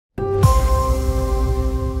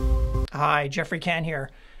Hi, Jeffrey Can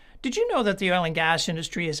here. Did you know that the oil and gas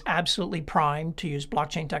industry is absolutely primed to use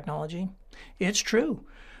blockchain technology? It's true.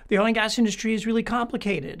 The oil and gas industry is really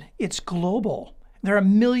complicated. It's global. There are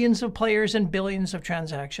millions of players and billions of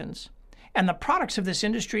transactions. And the products of this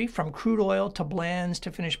industry, from crude oil to blends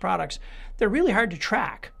to finished products, they're really hard to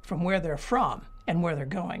track from where they're from and where they're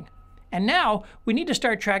going. And now we need to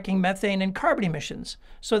start tracking methane and carbon emissions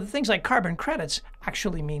so that things like carbon credits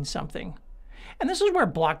actually mean something. And this is where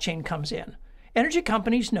blockchain comes in. Energy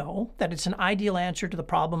companies know that it's an ideal answer to the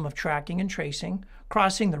problem of tracking and tracing,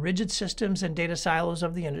 crossing the rigid systems and data silos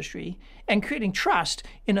of the industry, and creating trust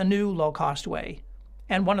in a new low-cost way.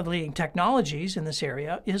 And one of the leading technologies in this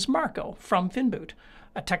area is Marco from Finboot,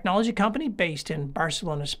 a technology company based in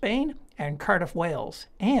Barcelona, Spain, and Cardiff, Wales.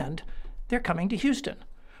 And they're coming to Houston.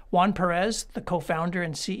 Juan Perez, the co-founder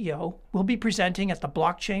and CEO, will be presenting at the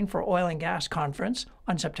Blockchain for Oil and Gas conference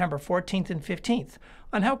on September 14th and 15th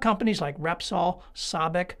on how companies like Repsol,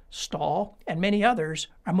 Sabic, Stahl, and many others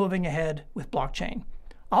are moving ahead with blockchain.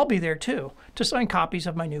 I'll be there too to sign copies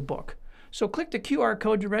of my new book. So click the QR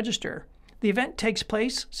code to register. The event takes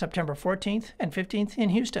place September 14th and 15th in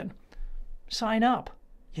Houston. Sign up.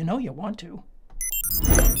 You know you want to.